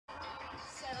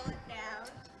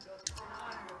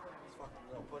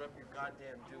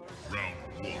goddamn juice. Round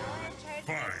one.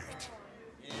 Fight.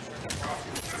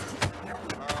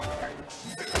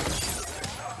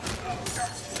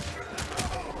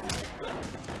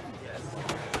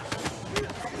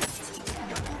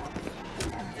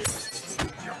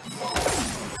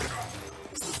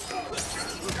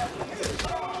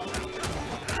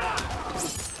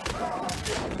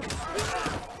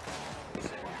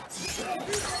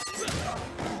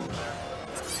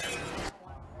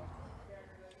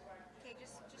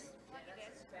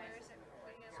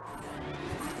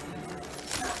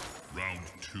 Round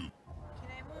two. Can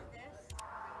I move this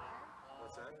over here?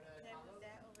 What's that? Can I move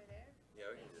that over there?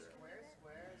 Yeah, we can do that.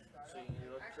 So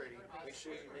you look pretty. Make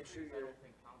sure you're.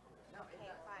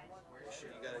 Okay, fine. Make sure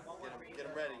you gotta get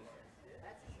them ready.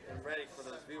 Get them ready for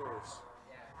those viewers.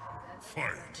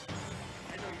 Fight.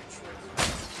 I know your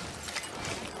tricks.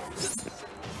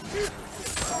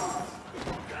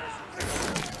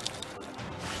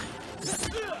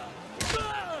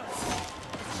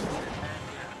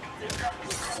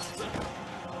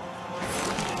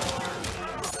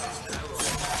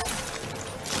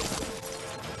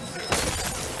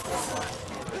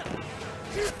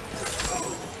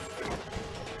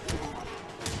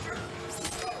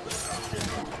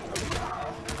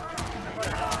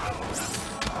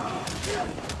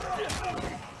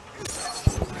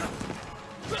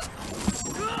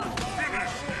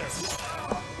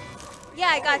 Yeah,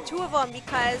 I got 2 of them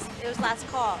because it was last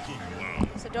call.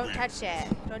 So don't touch it.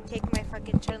 Don't take my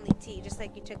fucking Chun-Li tea, just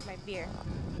like you took my beer.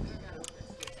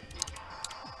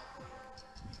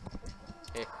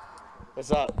 Hey,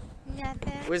 what's up?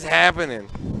 Nothing. What's happening?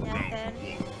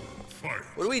 Nothing.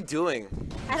 What are we doing?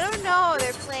 I don't know.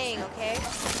 They're playing, okay?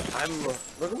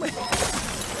 Look at my.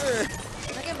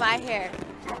 Look at my hair.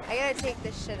 I gotta take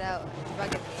this shit out. It's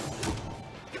bugging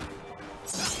me.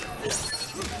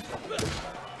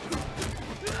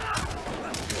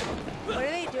 What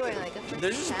are they doing? Like a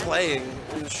They're just playing.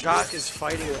 And Shock is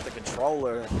fighting with the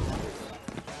controller.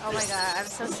 Oh my god, I'm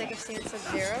so sick of seeing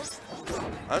Sub-Zero.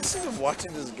 I'm sick of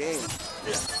watching this game.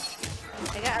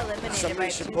 I got eliminated Somebody by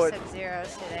should 2 put-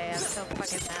 Sub-Zeros today. I'm so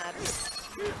fucking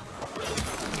mad.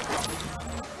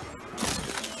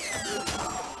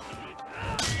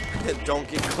 Don't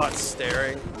get caught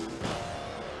staring.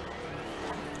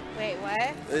 Wait,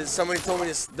 what? Somebody told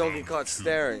me to don't get caught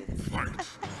staring.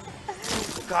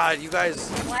 God, you guys.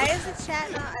 Why is the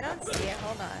chat not? I don't see it.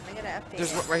 Hold on. I gotta update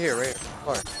There's it. one right here, right here.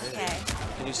 Hold on. Okay.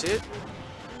 Can you see it?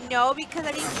 No, because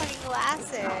I need fucking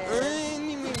glasses.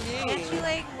 Can't you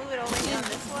like move it only on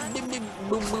this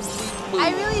one?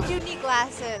 I really do need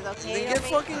glasses, okay? Then Don't get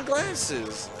make- fucking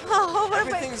glasses. Oh, what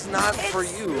Everything's not for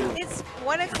you. It's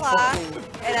 1 o'clock, Fucking-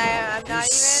 and I'm not even.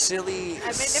 Silly, I'm in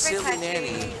a different silly country,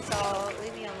 nanny. so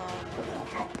leave me alone.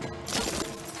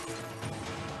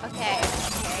 Okay,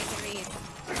 I can read.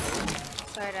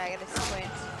 Sorry, I gotta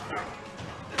squint.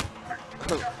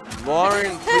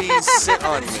 Lauren, please sit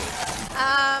on me.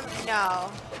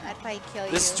 No. I'd probably kill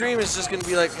you. This stream is just gonna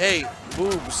be like, hey,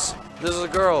 boobs. This is a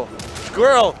girl.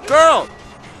 Girl! Girl!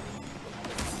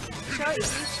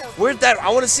 Where'd that? I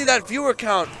want to see that viewer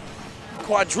count.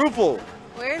 Quadruple.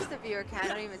 Where's the viewer count? I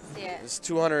don't even see it. It's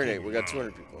 208. We got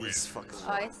 200 people. It's fucking.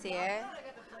 Oh, I see it.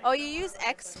 Oh, you use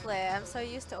XSplit. I'm so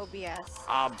used to OBS.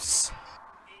 Obs.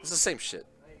 It's the same shit.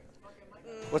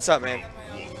 What's up, man?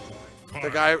 The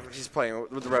guy, he's playing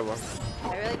with the red one.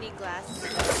 I really need glasses.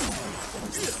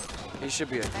 He should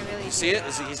be in. I really You see it?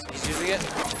 Is he, he's using it?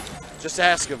 Just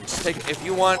ask him. Just take it. If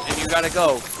you want and you gotta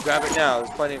go, grab it now.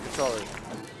 There's plenty of controllers.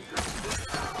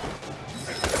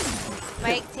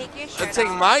 Mike, take your shirt I'll take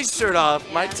off. my shirt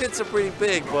off. My tits are pretty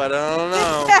big, but I don't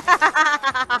know.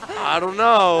 I don't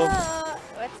know.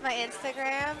 What's my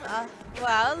Instagram?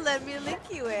 Well, let me link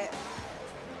you it.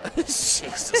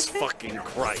 Jesus fucking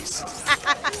Christ.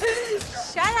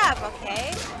 Shut up,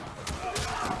 okay?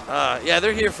 Yeah,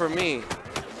 they're here for me.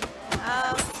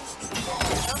 I don't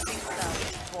think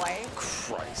so, boy.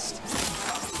 Christ.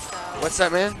 So, What's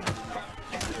that, man?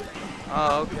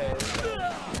 Oh, okay.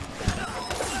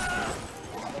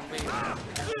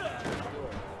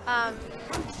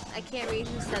 I can't read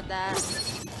who said that.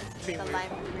 It's the lime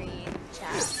green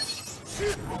chat.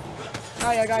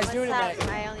 How y'all guys doing What's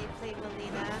today? up? I only play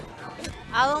Melina.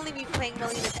 I'll only be playing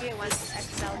Melina if it once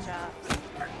XL drops.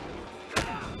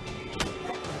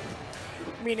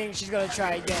 Meaning she's gonna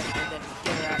try again and then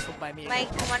get her ass whooped by me.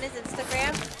 Mike, come on his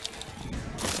Instagram.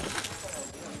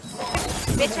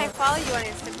 Bitch, I follow you on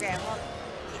Instagram.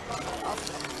 I'll go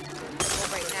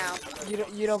right now.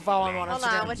 You don't follow him on Hold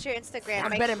Instagram. on, what's your Instagram? I'm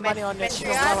Mike betting money on this. You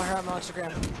don't follow her on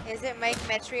Instagram. Is it Mike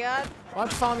Metroid? Why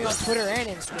don't you follow me on Twitter and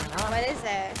Instagram, huh? What is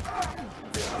it?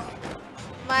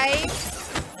 Mike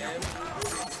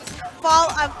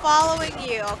I'm following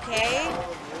you, okay?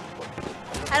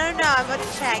 I don't know. I'm about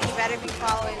to check. You better be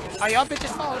following me. Are y'all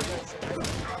bitches following me?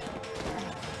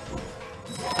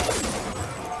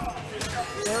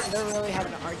 They're really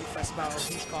having an argue fest about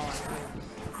who's following me.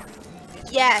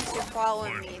 Yes, you're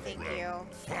following me. Thank you.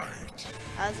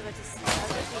 I was about to be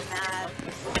mad.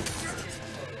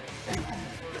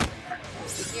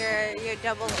 Your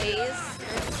double A's.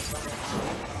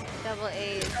 Double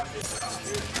A's.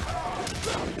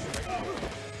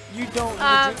 You don't.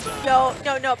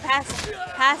 No.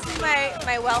 Pass me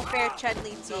my welfare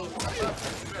Chudley tea.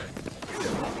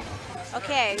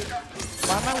 Okay.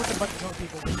 Why am I with a bunch of drunk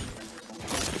people?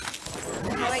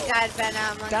 Oh my God,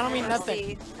 Venom. That don't mean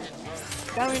nothing.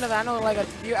 That don't mean nothing. I know like a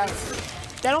few. That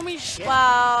don't mean shit. Well,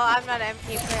 I'm not an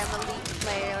MP player. I'm a league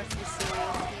player. Let's be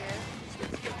serious here.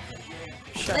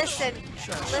 Listen.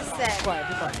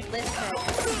 Listen,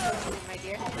 my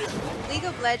dear. League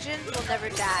of Legends will never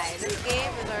die. This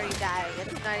game is already dying.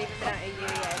 It's not even been out a year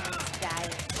yet, and it's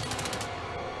dying.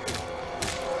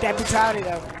 That brutality,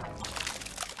 though.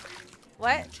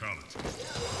 What?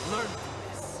 Learn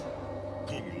this.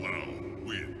 Kung Lao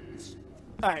wins.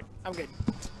 All right, I'm good.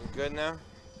 You good now?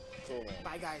 Cool.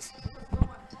 Bye, guys.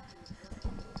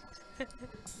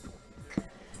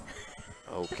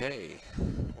 Okay.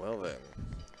 Well then.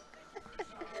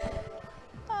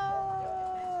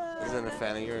 Is that a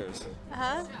fan of yours?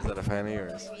 Huh? Is that a fan of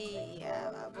yours?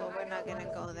 Yeah, but we're not gonna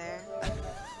go there.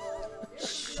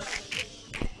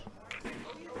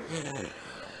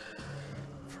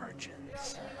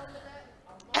 Virgins.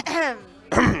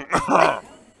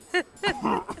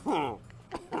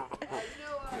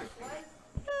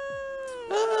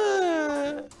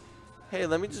 Hey,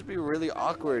 let me just be really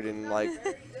awkward and like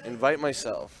invite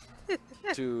myself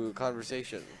to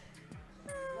conversation.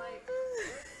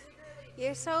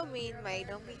 You're so mean, Mike.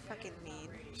 Don't be fucking mean.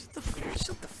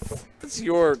 That's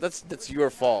your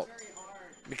fault.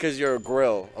 Because you're a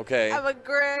grill, okay? I'm a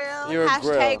grill. You're a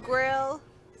Hashtag grill.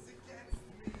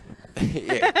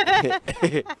 Yeah.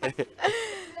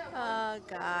 Oh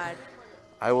God.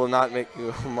 I will not make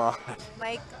you a mod.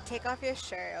 Mike, take off your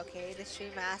shirt, okay? The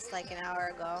stream asked like an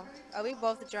hour ago. Are we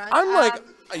both drunk? I'm like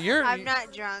I'm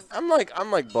not drunk. I'm like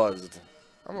buzzed.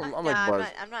 I'm like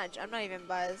buzzed. I'm not even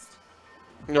buzzed.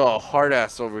 No, hard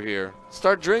ass over here.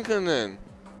 Start drinking then.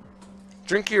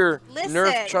 Drink your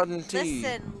Nerf Chudden tea.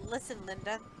 Listen,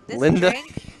 Linda.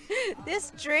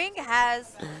 This drink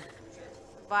has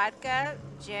vodka,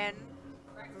 gin,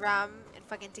 rum, and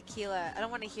fucking tequila. I don't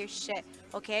want to hear shit,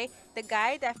 okay? The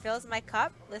guy that fills my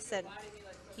cup, listen,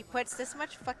 he puts this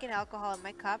much fucking alcohol in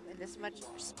my cup and this much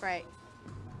Sprite.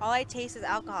 All I taste is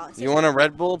alcohol. You want a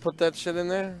Red Bull? Put that shit in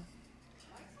there?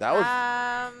 That would...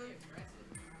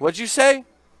 What'd you say?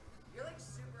 You're like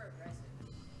super aggressive.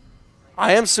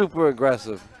 I am super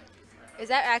aggressive. Is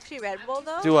that actually Red Bull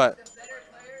though? Do what?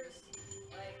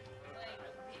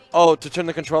 Oh, to turn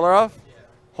the controller off?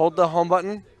 Hold the home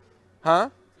button? Huh?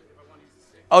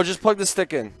 Oh, just plug the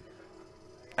stick in.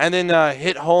 And then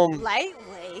hit home.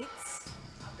 Lightweights?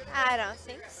 I don't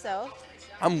think so.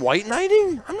 I'm white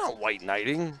knighting? I'm not white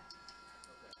knighting.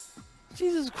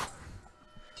 Jesus Christ.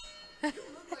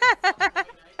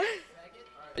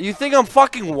 You think I'm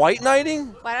fucking white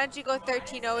knighting? Why don't you go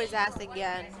 13-0 his ass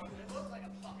again?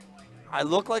 I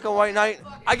look like a white knight?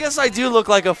 I guess I do look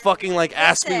like a fucking like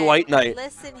aspy white knight.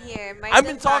 Listen here, Mike.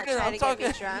 I'm talking. Get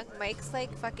me drunk. Mike's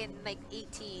like fucking like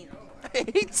 18.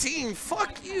 18?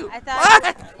 Fuck you. I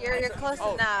thought you're close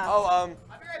enough. Oh,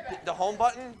 the home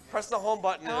button. Press the home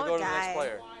button and go to the next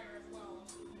player.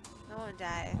 I won't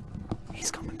die.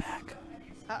 He's coming back.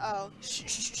 Uh-oh.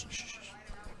 Shh.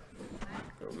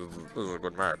 This is a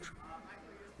good match.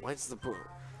 What's the proof?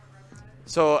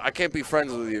 So I can't be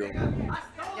friends with you.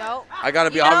 No. I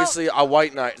gotta be obviously a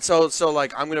white knight. So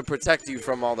like I'm gonna protect you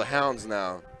from all the hounds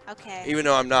now. Okay. Even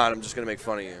though I'm not, I'm just gonna make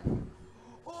fun of you.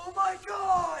 Oh my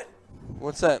God!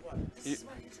 What's that?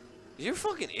 You're a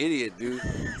fucking idiot, dude.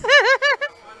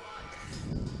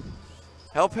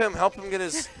 Help him get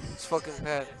his fucking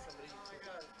pad.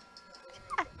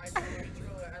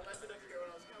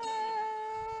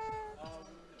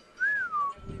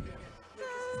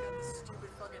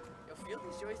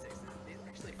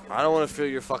 I don't want to feel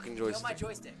your fucking joystick. Feel my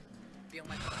joystick. Feel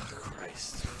my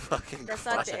Christ. Fucking That's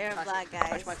not the Aaron Black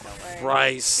guys. Don't worry.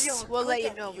 Christ. We'll let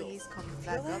you know when he's coming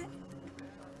back up.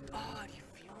 Oh, do you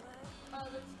feel that?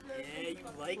 Yeah, you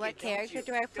like What character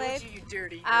do I play? You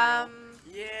dirty girl.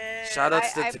 Yeah.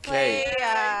 Shoutouts to Decay.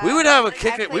 Play, we would have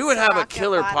a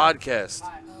killer podcast.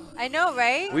 I know,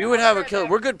 right? We would have a killer.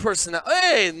 We're good personnel.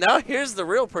 Hey, now here's the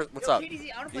real person. What's up?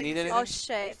 You need anything? Oh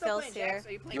shit, Phil's here.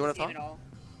 You want to talk?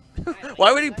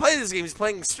 Why would he play this game? He's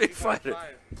playing Street Fighter.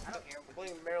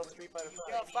 Yo,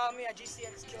 follow me at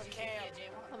GCX Kill Cam.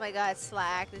 Oh my god,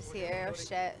 Slack is here. Oh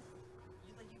shit.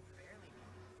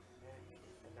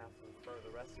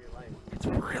 It's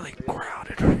really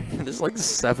crowded. There's like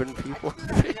 7 people.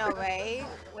 No way.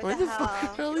 What Where the the fuck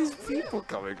hell? are all these people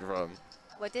coming from?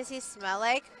 What does he smell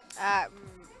like?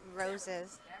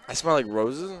 Roses. I smell like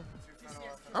roses?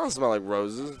 I don't smell like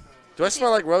roses. Do I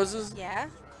smell like roses? Yeah.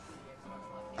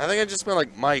 I think I just smell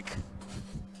like Mike.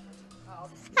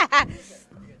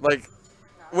 Like,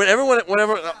 whenever,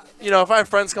 you know, if I have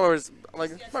friends come over, it's like,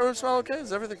 does my room smell okay?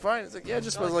 Is everything fine? It's like, yeah, it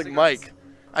just smells like Mike.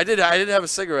 I did have a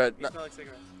cigarette. You smell like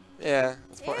cigarettes. Yeah,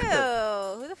 that's Ew,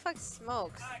 fine. who the fuck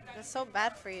smokes? That's so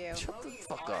bad for you. Shut the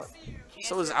fuck up.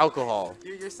 So is alcohol.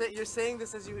 You're saying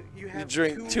this as you have You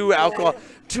drink 2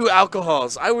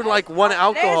 alcohols. I would like 1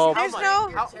 alcohol. There's no,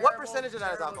 what percentage of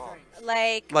that is alcohol?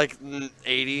 like,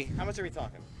 80. How much are we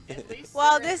talking?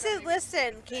 well, listen,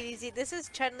 KDZ, this is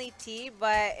Chun-Li tea,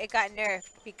 but it got nerfed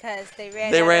because they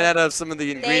ran out of some of the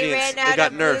ingredients. They ran out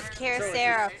got of nerfed. blue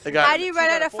Caracero. They got- How do you run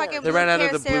out of fucking They blue ran out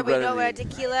of the Caracero, but you don't run out blue of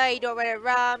tequila, you don't run out of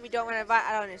rum, you don't run out of vodka?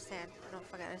 I don't understand. I don't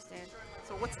fucking understand.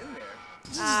 So what's in there?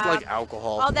 This is like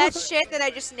alcohol. All that shit that I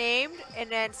just named, and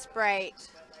then Sprite.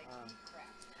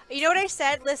 You know what I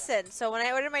said? Listen, so when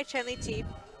I ordered my Chun-Li tea,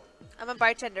 I'm a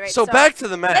bartender, right? So back to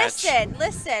the match.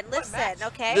 Listen,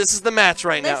 okay? This is the match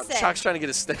right now. Listen. Chalk's trying to get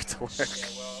his stick to work.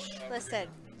 Listen.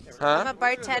 Huh? I'm a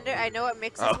bartender. I know what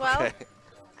mixes well. Okay.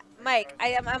 Mike,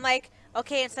 I'm like,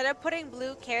 okay, instead of putting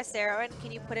blue Caracero in,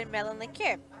 can you put in melon liqueur?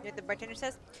 You know what the bartender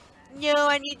says? No,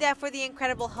 I need that for the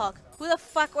Incredible Hulk. Who the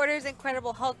fuck orders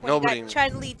Incredible Hulk when Nobody. you got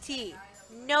Chun-Li tea?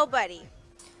 Nobody.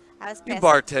 I was You pissed.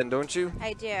 bartend, don't you?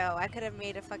 I do. I could have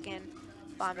made a fucking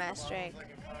bomb-ass drink.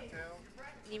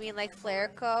 You mean like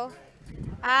Flairco?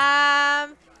 No,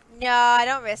 I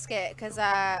don't risk it because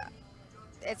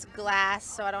it's glass,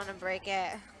 so I don't want to break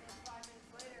it.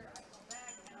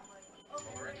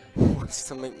 What's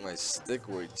to make my stick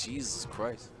work? Jesus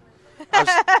Christ.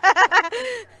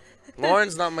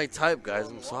 Lauren's not my type, guys.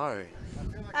 I'm sorry.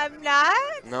 I'm not,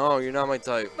 No, you're not my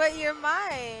type. but you're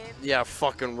mine. Yeah,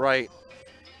 fucking right.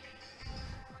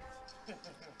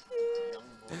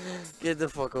 Get the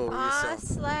fuck over Aw, yourself.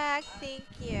 Slack, thank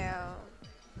you.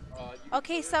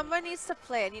 Okay, someone needs to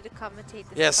play. I need to commentate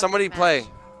this. Yeah, fucking somebody match. play.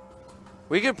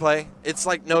 We can play. It's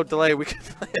like no delay. We can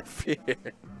play it for you.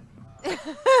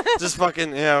 Just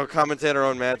fucking, commentate our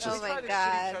own matches. Oh my Try the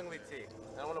god. shitty Chun-Li tea.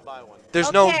 I want to buy one. There's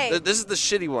Okay. no. This is the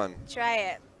shitty one. Try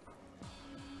it.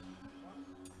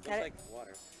 Got it? Like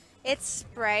water. It's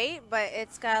Sprite, but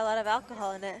it's got a lot of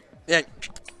alcohol in it. Yeah.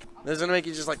 This is gonna make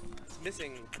you just like. It's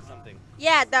missing something.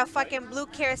 Yeah, the fucking blue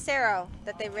Caracero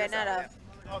that they ran out of.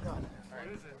 Oh god.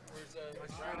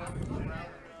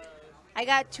 I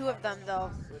got 2 of them though.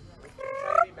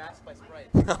 Trying to be masked by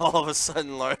Sprite. All of a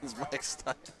sudden, Lauren's mic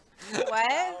stuck. What?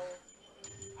 I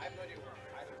have no idea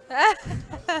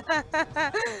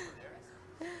either.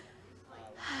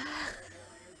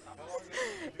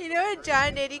 You know what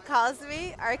John Nitty calls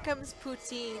me? Arkham's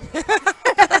poutine.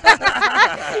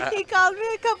 He called me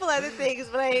a couple other things,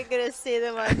 but I ain't gonna say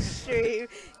them on stream.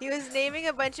 He was naming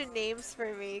a bunch of names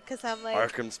for me, cause I'm like,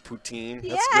 Arkham's poutine.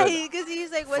 That's yeah, good. because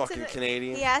he's like, what's Fucking in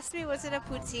Canadian. He asked me what's in a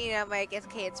poutine. I'm like,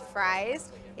 okay, it's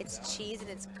fries, it's cheese, and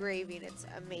it's gravy, and it's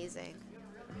amazing.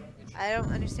 I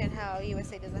don't understand how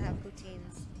USA doesn't have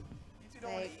poutines.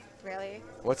 Like, really?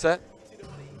 What's that?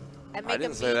 I make a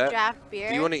didn't say meat that. draft beer.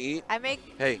 Do you want to eat? I make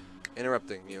Hey,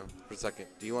 interrupting you for a second.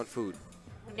 Do you want food?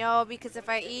 no, because if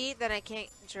I eat, then I can't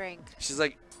drink. She's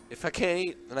like, if I can't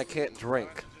eat, then I can't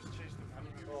drink.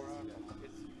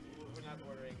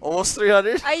 Almost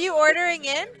 300. Are you ordering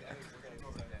in?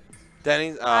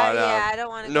 Denny's? Oh, no. Yeah, I don't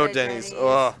want to No go to Denny's.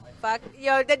 Ugh. Fuck.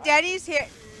 Yo, the Denny's here.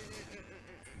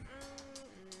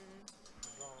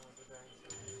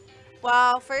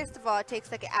 Well, first of all, it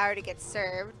takes like an hour to get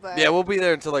served, but Yeah, we'll be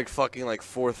there until like fucking like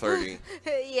 4:30.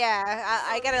 yeah,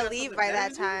 I gotta leave by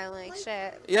that time. Like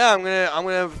shit. Yeah, I'm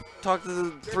gonna talk to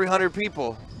the 300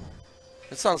 people.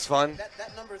 It sounds fun.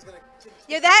 That number is gonna.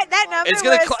 Yo, that number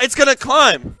It's gonna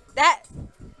climb.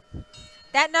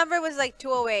 that number was like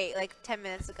 208 like 10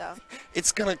 minutes ago.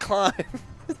 It's gonna climb.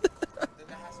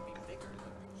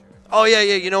 Oh yeah.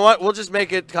 You know what? We'll just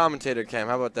make it commentator cam.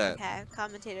 How about that? Okay,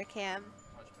 commentator Cam.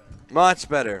 Much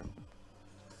better.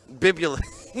 Bibulous.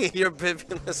 You're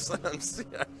bibulous.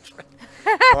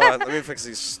 Hold on, let me fix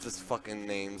these fucking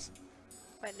names.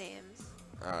 What names?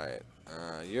 All right.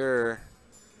 Your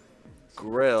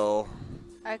grill.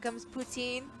 Arkham's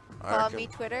poutine. Follow Arkham. me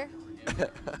Twitter.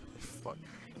 Fuck.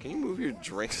 Can you move your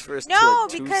drinks first No, to like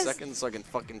 2 because- seconds so I can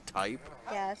fucking type?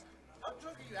 Yes. How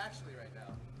drunk are you actually right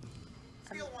now?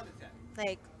 Scale 1 to 10.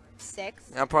 Like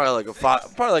 6. I'm probably like a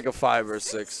 5. Probably like a 5 or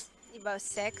 6. About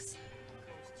 6.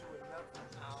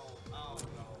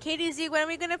 KDZ, when are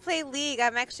we gonna play League?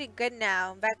 I'm actually good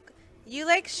now. Back, you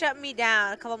like shut me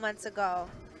down a couple months ago.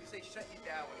 You say shut you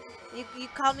down. You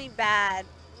called me bad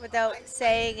without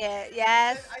saying it.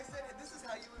 Yes. I said this is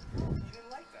how you improve. You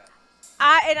didn't like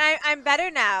that. I'm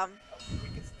better now. We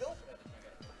can still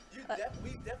we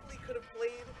definitely could have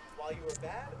played while you were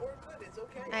bad or good. It's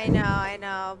okay. I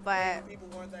know, but People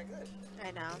weren't that good. I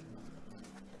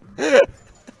know.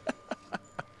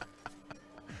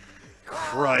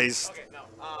 Christ. Okay, no.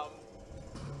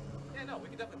 Yeah, no, we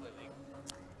can definitely play League.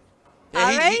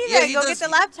 Alrighty then, go get the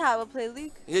laptop. We'll play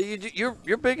League. Yeah,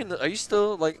 you're big in the. Are you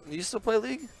still like? Do you still play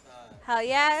League? Hell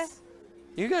yeah.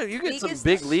 You get League some is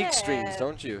big the League shit. streams,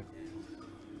 don't you?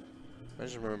 I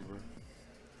just remember.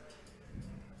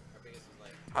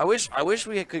 I wish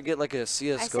we could get like a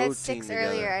CS:GO I team said 6 together.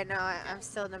 earlier. I know. I'm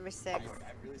still number 6. I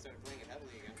really started playing it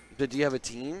heavily again. But do you have a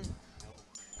team?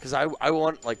 Because I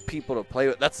want like people to play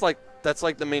with. That's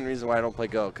like the main reason why I don't play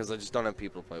Go. Because I just don't have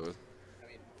people to play with.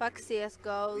 Fuck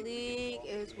CS:GO. League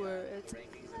is where it's.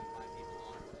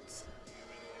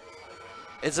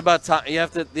 It's about time. You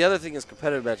have to. The other thing is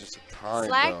competitive matches take time.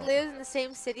 Slag bro. lives in the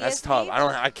same city That's as tough. me,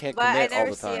 I can't but I commit all never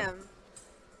the see time. him.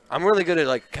 I'm really good at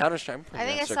like Counter Strike. I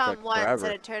think I saw him once forever.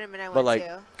 at a tournament I But went like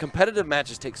to. competitive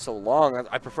matches take so long.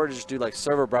 I prefer to just do like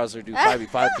server browser, do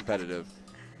 5v5 competitive.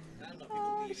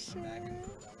 Oh shit.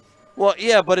 Well,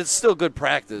 yeah, but it's still good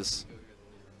practice.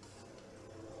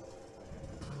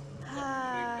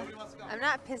 I'm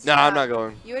not pissed No, drunk. I'm not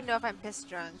going. You would know if I'm pissed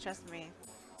drunk, trust me.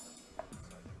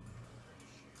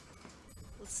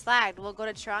 Slagged. We'll go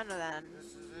to Toronto then.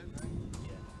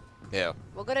 Yeah.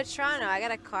 We'll go to Toronto. I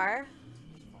got a car.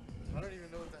 I don't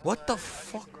even know What the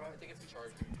fuck? I think it's a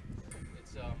charger.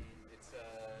 It's in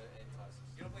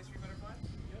You don't play Street Fighter 5?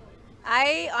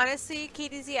 I honestly,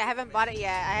 KDZ, I haven't bought it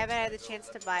yet. I haven't had the chance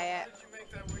to buy it.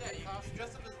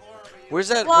 Dress up as Laura, but Where's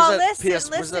that? Well, where's that listen, PS?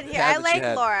 Where's that listen here. I pad that you like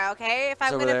had? Laura, okay? If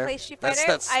I'm over gonna there. play Street That's-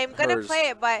 Fighter, that's I'm gonna hers. play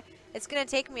it, but it's gonna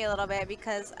take me a little bit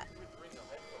because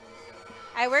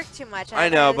I work too much. I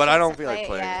haven't know, had the but I chance don't to feel like play it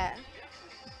playing. yet.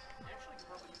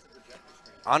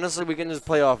 Honestly, we can just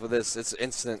play off of this. It's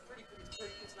instant. Do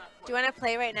you want to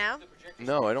play right now?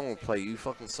 No, I don't want to play. You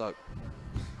fucking suck.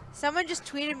 Someone just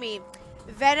tweeted me,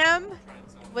 Venom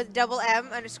with double M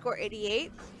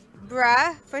 _88.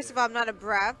 Bruh. First of all, I'm not a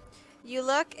bruh. You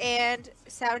look and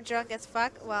sound drunk as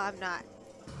fuck. Well, I'm not.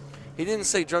 He didn't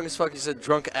say drunk as fuck. He said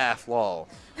drunk af lol.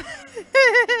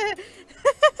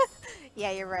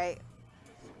 Yeah, you're right.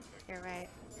 You're right.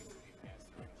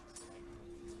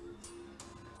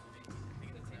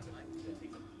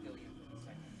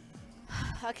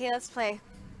 Okay, let's play.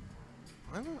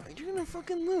 You're gonna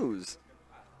fucking lose.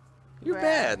 You're Bruh.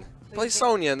 bad. What do Play you think?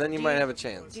 Sonya, and then you Do might you- have a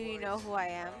chance. Do you know who I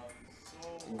am?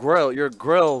 Grill. You're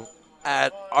grill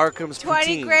at Arkham's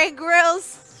 20 Poutine. grand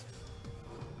grills.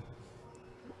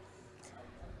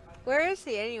 Where is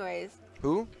he, anyways?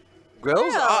 Who?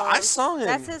 Grills? I saw him.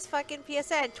 That's his fucking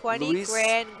PSN. 20 Luis-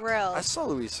 grand grills. I saw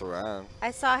Luis around.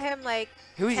 I saw him like.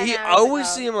 He 10 I hours always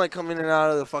ago. see him like come in and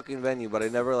out of the fucking venue, but I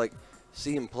never like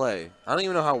see him play. I don't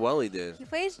even know how well he did. He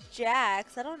plays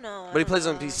Jax. I don't know. But he plays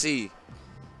on PC.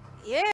 Yeah.